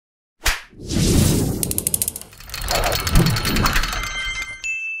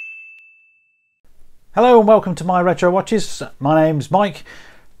Hello and welcome to my retro watches. My name's Mike.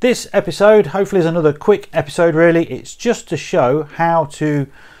 This episode hopefully is another quick episode really. It's just to show how to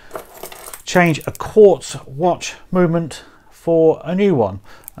change a quartz watch movement for a new one.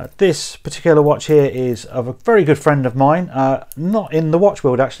 This particular watch here is of a very good friend of mine, not in the watch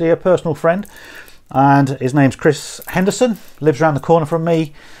world actually, a personal friend, and his name's Chris Henderson, lives around the corner from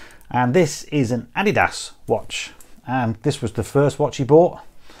me, and this is an Adidas watch, and this was the first watch he bought.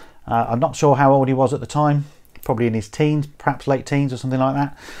 I'm not sure how old he was at the time, probably in his teens, perhaps late teens or something like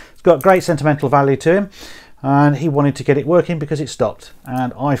that. It's got great sentimental value to him, and he wanted to get it working because it stopped,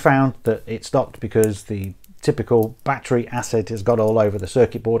 and I found that it stopped because the typical battery acid has got all over the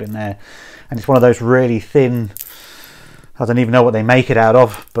circuit board in there, and it's one of those really thin, I don't even know what they make it out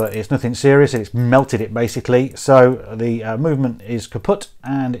of, but it's nothing serious, it's melted it basically. So the movement is kaput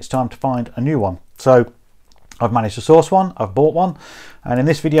and it's time to find a new one. So I've managed to source one, I've bought one, and in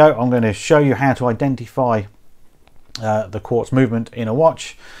this video I'm going to show you how to identify the quartz movement in a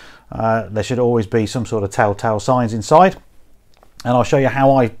watch. There should always be some sort of telltale signs inside, and I'll show you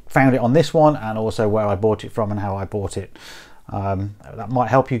how I found it on this one and also where I bought it from and how I bought it. That might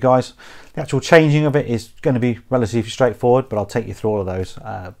help you guys. The actual changing of it is going to be relatively straightforward, but I'll take you through all of those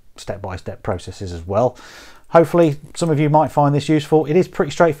step-by-step processes as well. Hopefully some of you might find this useful. It is pretty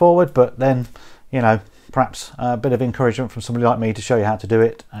straightforward, but then, you know, perhaps a bit of encouragement from somebody like me to show you how to do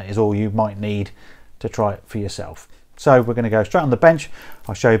it is all you might need to try it for yourself. So we're going to go straight on the bench.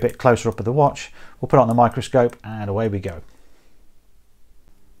 I'll show you a bit closer up of the watch. We'll put it on the microscope and away we go.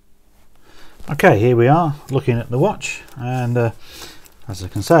 Okay, here we are looking at the watch, and as I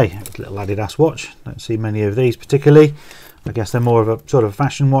can say, it's a little Adidas watch. Don't see many of these particularly. I guess they're more of a sort of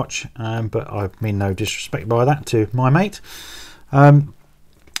fashion watch, but I mean no disrespect by that to my mate.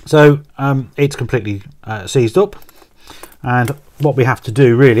 It's completely seized up, and what we have to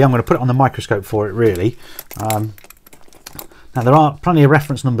do really, I'm going to put it on the microscope for it really. Now there are plenty of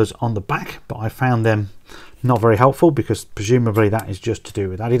reference numbers on the back, but I found them not very helpful because presumably that is just to do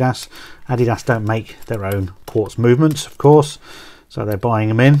with Adidas. Adidas don't make their own quartz movements, of course, so they're buying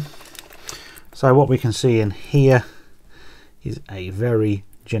them in. So what we can see in here is a very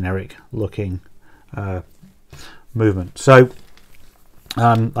generic looking movement. So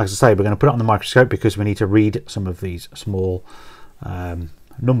like I say, we're going to put it on the microscope because we need to read some of these small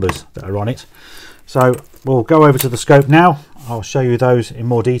numbers that are on it. So we'll go over to the scope now. I'll show you those in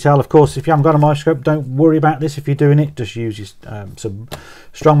more detail. Of course, if you haven't got a microscope, don't worry about this. If you're doing it, just use your, some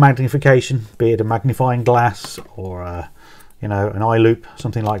strong magnification, be it a magnifying glass or you know, an eye loupe,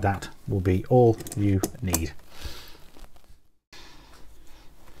 something like that will be all you need.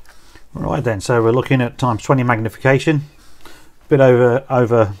 Right then, so we're looking at times 20 magnification. Bit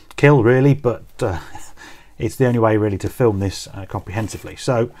overkill really, but it's the only way really to film this comprehensively.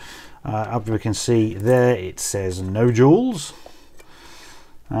 So as we can see there, it says no joules,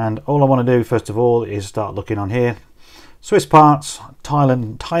 and all I want to do first of all is start looking on here. Swiss parts,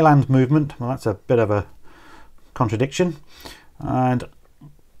 Thailand movement. Well, that's a bit of a contradiction, and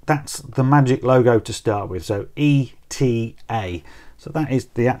that's the magic logo to start with. So ETA. So that is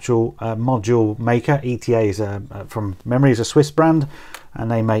the actual module maker. ETA is from memory is a Swiss brand,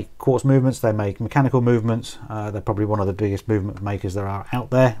 and they make quartz movements, they make mechanical movements. They're probably one of the biggest movement makers there are out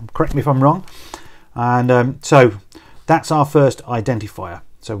there. Correct me if I'm wrong. And so that's our first identifier.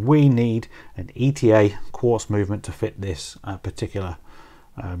 So we need an ETA quartz movement to fit this particular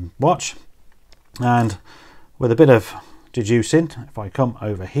watch. And with a bit of deducing, if I come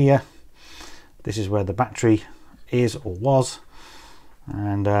over here, this is where the battery is or was.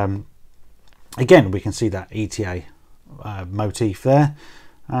 And again, we can see that ETA motif there,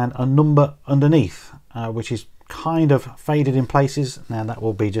 and a number underneath, which is kind of faded in places. Now that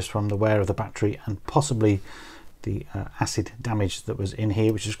will be just from the wear of the battery and possibly the acid damage that was in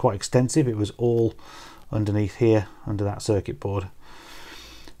here, which is quite extensive. It was all underneath here under that circuit board.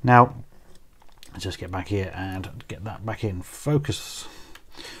 Now let's just get back here and get that back in focus.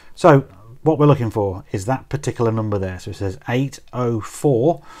 So what we're looking for is that particular number there. So it says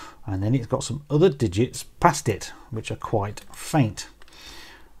 804, and then it's got some other digits past it which are quite faint,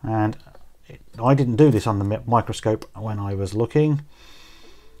 and I didn't do this on the microscope when I was looking,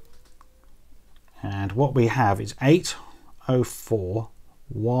 and what we have is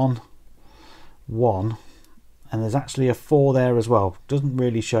 80411, and there's actually a 4 there as well. Doesn't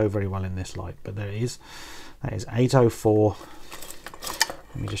really show very well in this light, but there it is. That is 804.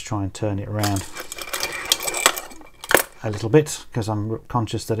 Let me just try and turn it around a little bit because I'm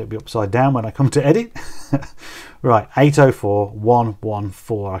conscious that it'll be upside down when I come to edit. Right,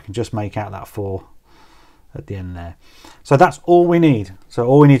 804114. I can just make out that 4 at the end there. So that's all we need. So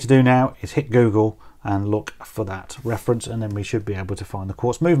all we need to do now is hit Google and look for that reference, and then we should be able to find the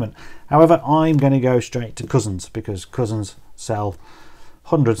quartz movement. However, I'm going to go straight to Cousins, because Cousins sell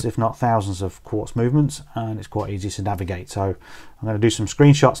hundreds if not thousands of quartz movements, and it's quite easy to navigate. So I'm going to do some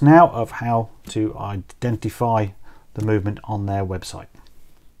screenshots now of how to identify the movement on their website.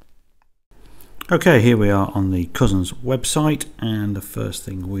 Okay, here we are on the Cousins website, and the first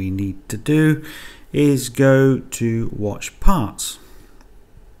thing we need to do is go to watch parts.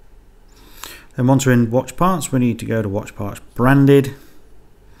 Then once we're in watch parts, we need to go to watch parts branded,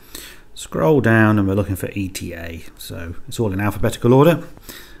 scroll down, and we're looking for ETA. So it's all in alphabetical order,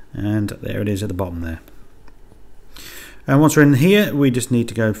 and there it is at the bottom there. And once we're in here, we just need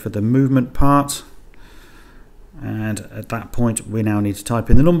to go for the movement part, and at that point we now need to type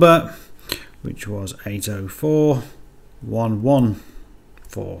in the number, which was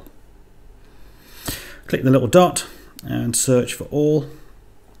 804114. Click the little dot and search for all,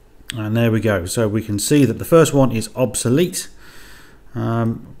 and there we go. So we can see that the first one is obsolete,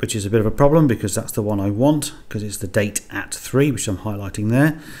 which is a bit of a problem because that's the one I want, because it's the date at 3, which I'm highlighting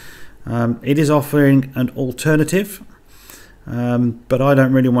there. It is offering an alternative, but I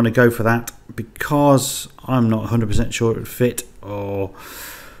don't really want to go for that because I'm not 100% sure it would fit or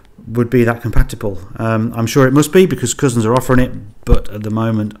would be that compatible. I'm sure it must be because Cousins are offering it, but at the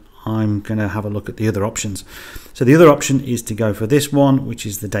moment I'm going to have a look at the other options. So the other option is to go for this one, which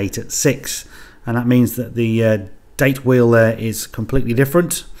is the date at 6, and that means that the date wheel there is completely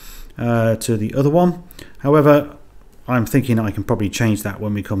different to the other one. However, I'm thinking I can probably change that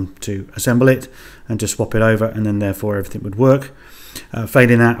when we come to assemble it and just swap it over, and then therefore everything would work.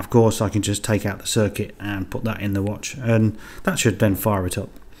 Failing that, of course, I can just take out the circuit and put that in the watch, and that should then fire it up.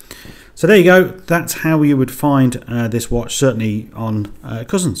 So there you go, that's how you would find this watch, certainly on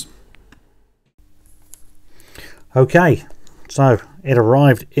Cousins. Okay, so it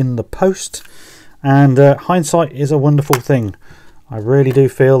arrived in the post, and hindsight is a wonderful thing. I really do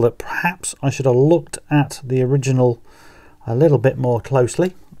feel that perhaps I should have looked at the original a little bit more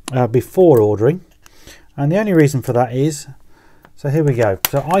closely before ordering, and the only reason for that is, so here we go.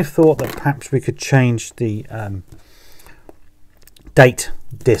 So I thought that perhaps we could change the date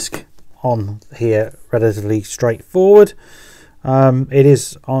disc on here relatively straightforward. It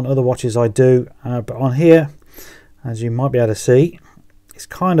is on other watches I do, but on here, as you might be able to see, it's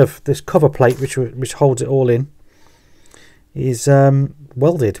kind of this cover plate which holds it all in is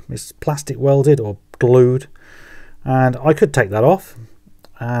welded. It's plastic welded or glued, and I could take that off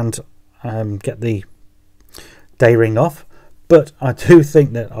and get the day ring off, but I do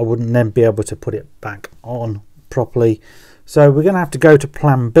think that I wouldn't then be able to put it back on properly. So we're going to have to go to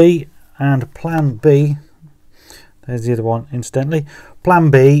plan B, and plan B, there's the other one incidentally, plan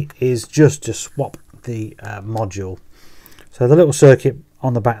B is just to swap the module. So the little circuit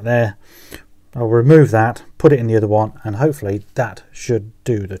on the back there, I'll remove that, put it in the other one, and hopefully that should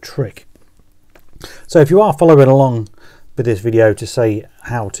do the trick. So if you are following along with this video to say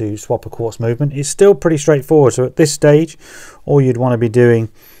how to swap a quartz movement, it's still pretty straightforward. So at this stage, all you'd want to be doing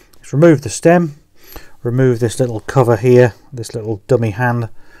is remove the stem, remove this little cover here, this little dummy hand,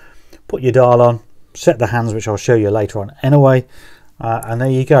 put your dial on, set the hands, which I'll show you later on anyway, and there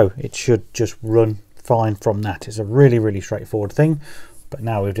you go. It should just run fine from that. It's a really straightforward thing, but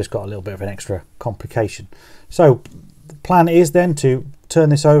now we've just got a little bit of an extra complication. So the plan is then to turn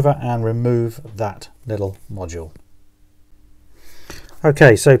this over and remove that little module.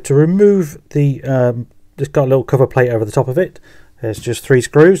 Okay, so to remove the just got a little cover plate over the top of it. There's just 3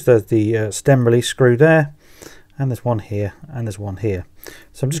 screws. There's the stem release screw there, and there's one here, and there's one here.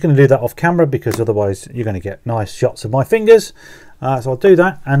 So I'm just going to do that off camera because otherwise you're going to get nice shots of my fingers. So I'll do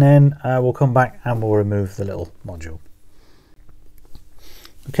that, and then we'll come back and we'll remove the little module.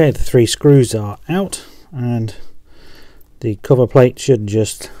 Okay, the 3 screws are out, and the cover plate should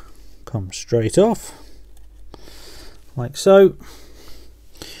just come straight off like so.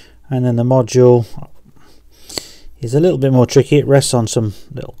 And then the module is a little bit more tricky. It rests on some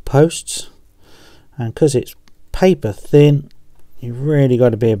little posts, and because it's paper thin, you've really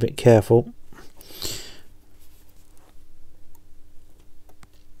got to be a bit careful.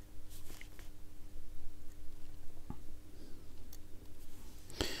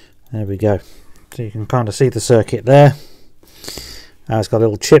 There we go. So you can kind of see the circuit there. It's got a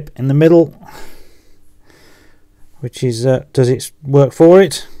little chip in the middle, which is does its work for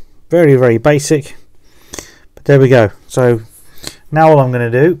it. Very basic, but there we go. So now all I'm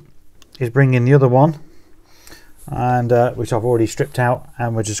going to do is bring in the other one, and which I've already stripped out,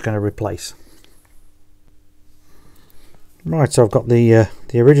 and we're just going to replace. Right, so I've got the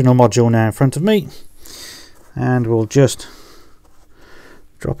original module now in front of me, and we'll just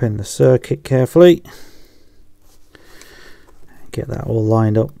drop in the circuit carefully, get that all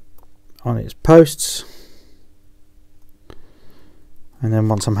lined up on its posts, and then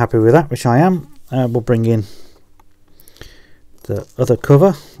once I'm happy with that, which I am, we'll bring in the other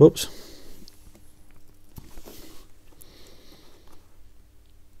cover. Whoops.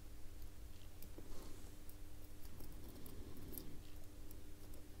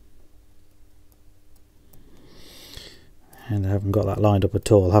 And I haven't got that lined up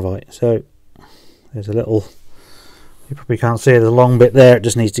at all, have I? So there's a little, you probably can't see the long bit there, it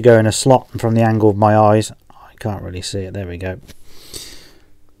just needs to go in a slot, and from the angle of my eyes I can't really see it. There we go.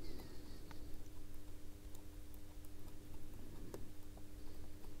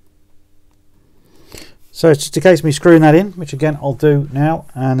 So it's just a case of me screwing that in, which again I'll do now,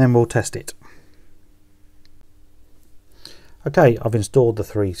 and then we'll test it. Okay, I've installed the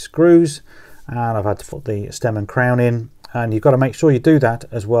 3 screws and I've had to put the stem and crown in, and you've got to make sure you do that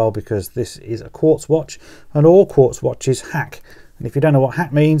as well, because this is a quartz watch and all quartz watches hack. And if you don't know what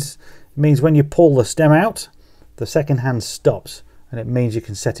hack means, it means when you pull the stem out, the second hand stops, and it means you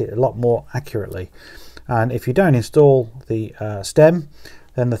can set it a lot more accurately. And if you don't install the stem,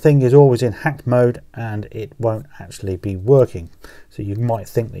 then the thing is always in hack mode and it won't actually be working. So you might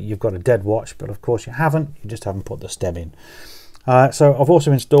think that you've got a dead watch, but of course you haven't, you just haven't put the stem in. So I've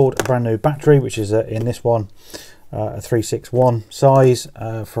also installed a brand new battery, which is in this one, a 361 size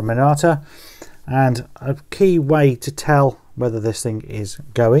from Minata. And a key way to tell whether this thing is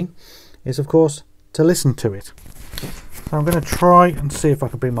going is, of course, to listen to it. So I'm going to try and see if I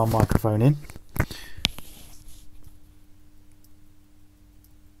can bring my microphone in.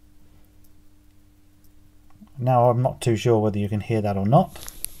 Now I'm not too sure whether you can hear that or not,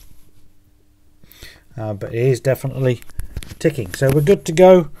 but it is definitely ticking. So we're good to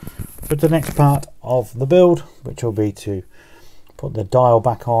go with the next part of the build, which will be to put the dial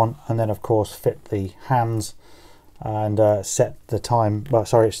back on, and then of course fit the hands and set the time, well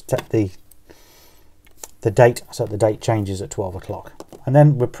sorry, set the date, so the date changes at 12 o'clock. And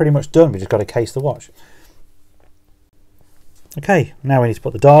then we're pretty much done, we just got to case the watch. Okay, now we need to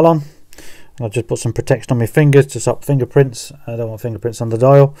put the dial on. I'll just put some protection on my fingers to stop fingerprints. I don't want fingerprints on the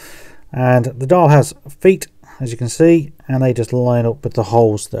dial. And the dial has feet, as you can see, and they just line up with the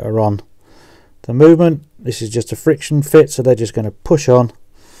holes that are on the movement. This is just a friction fit, so they're just going to push on.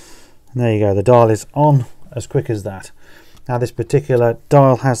 And there you go, the dial is on as quick as that. Now this particular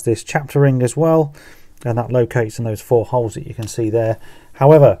dial has this chapter ring as well, and that locates in those 4 holes that you can see there.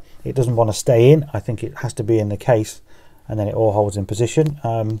 However, it doesn't want to stay in. I think it has to be in the case, and then it all holds in position.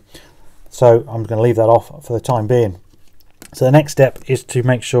 So I'm going to leave that off for the time being. So the next step is to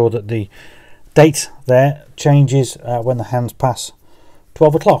make sure that the date there changes when the hands pass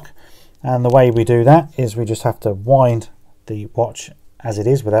 12 o'clock. And the way we do that is we just have to wind the watch as it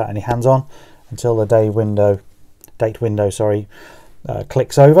is without any hands on until the date window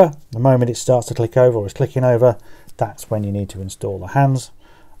clicks over. The moment it starts to click over, or is clicking over, that's when you need to install the hands.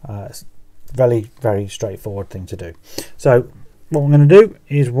 It's a very, very straightforward thing to do. So what I'm going to do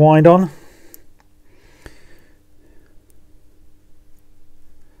is wind on.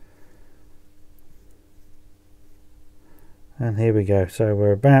 And here we go. So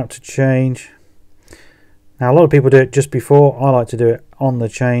we're about to change. Now a lot of people do it just before. I like to do it on the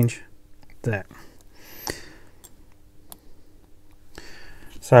change. There.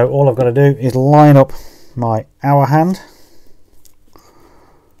 So all I've got to do is line up my hour hand,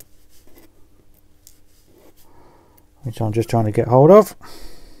 which I'm just trying to get hold of.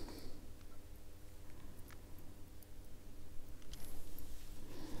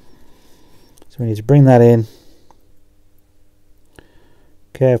 So we need to bring that in,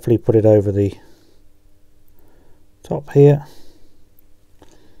 carefully put it over the top here,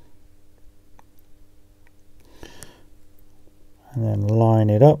 and then line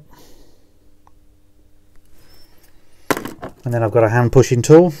it up. And then I've got a hand pushing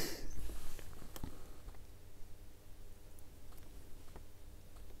tool.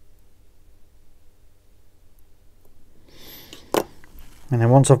 And then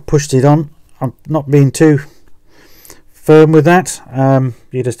once I've pushed it on, I'm not being too firm with that.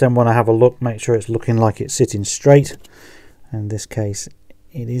 You just then want to have a look, make sure it's looking like it's sitting straight. In this case,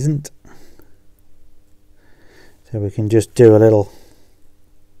 it isn't. So we can just do a little,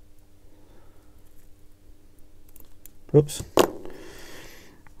 whoops.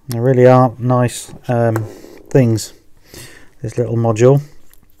 There really are nice things, this little module.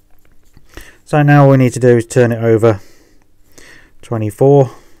 So now all we need to do is turn it over 24.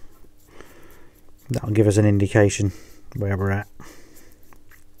 That'll give us an indication where we're at.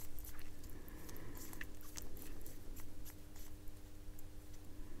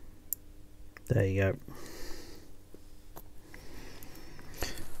 There you go.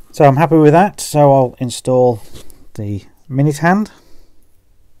 So I'm happy with that, so I'll install the minute hand.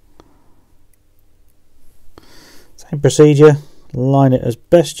 Same procedure, line it as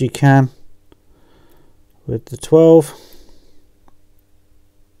best you can with the 12.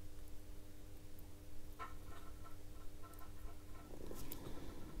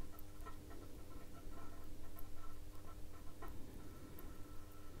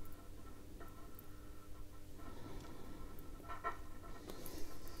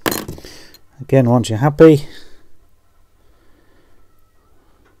 Again, once you're happy,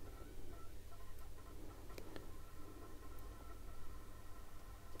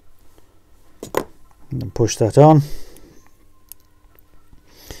 and then push that on,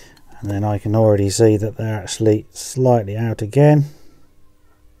 and then I can already see that they're actually slightly out again.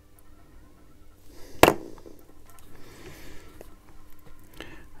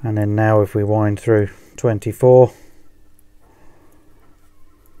 And then now if we wind through 24,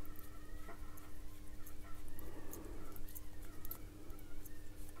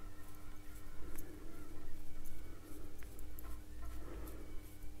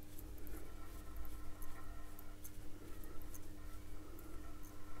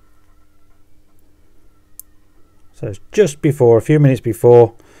 so it's just before, a few minutes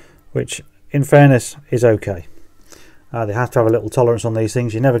before, which in fairness is okay. They have to have a little tolerance on these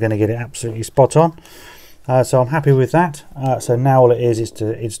things. You're never going to get it absolutely spot on. So I'm happy with that. So now all it is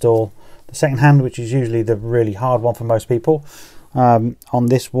to install the second hand, which is usually the really hard one for most people. On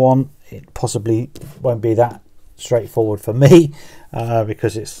this one, it possibly won't be that straightforward for me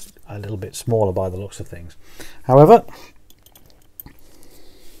because it's a little bit smaller by the looks of things. However,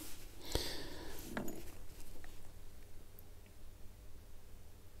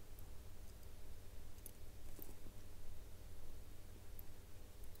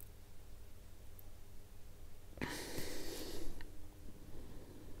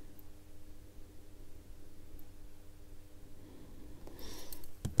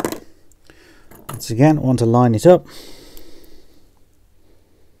 once again, want to line it up.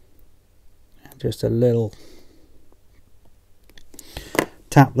 Just a little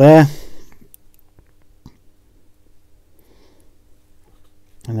tap there.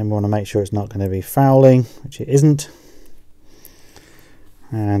 And then we want to make sure it's not going to be fouling, which it isn't.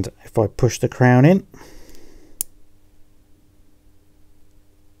 And if I push the crown in,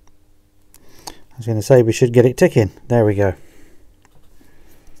 I was going to say we should get it ticking. There we go.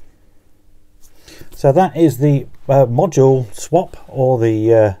 So that is the module swap, or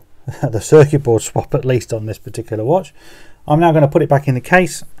the the circuit board swap, at least on this particular watch. I'm now going to put it back in the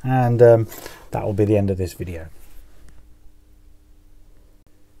case, and that will be the end of this video.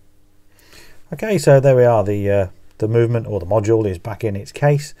 Okay, so there we are. The movement, or the module, is back in its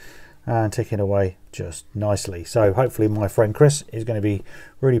case and ticking away just nicely. So hopefully my friend Chris is going to be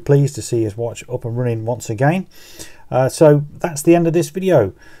really pleased to see his watch up and running once again. So that's the end of this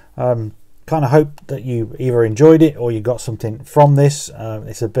video. Kind of hope that you either enjoyed it or you got something from this.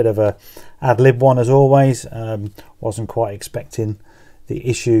 It's a bit of a ad-lib one, as always. Wasn't quite expecting the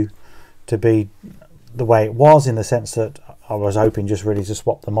issue to be the way it was, in the sense that I was hoping just really to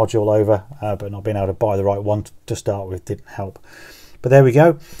swap the module over, but not being able to buy the right one to start with didn't help. But there we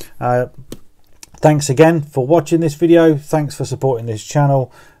go. Thanks again for watching this video. Thanks for supporting this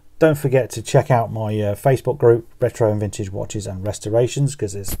channel. Don't forget to check out my Facebook group, Retro and Vintage Watches and Restorations,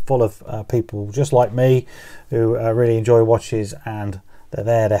 because it's full of people just like me who really enjoy watches, and they're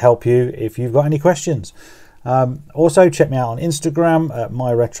there to help you if you've got any questions. Also check me out on Instagram at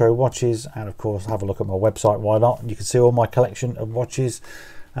My Retro Watches, and of course have a look at my website, why not? You can see all my collection of watches,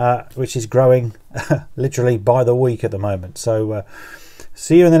 which is growing literally by the week at the moment. So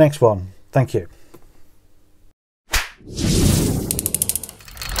see you in the next one. Thank you.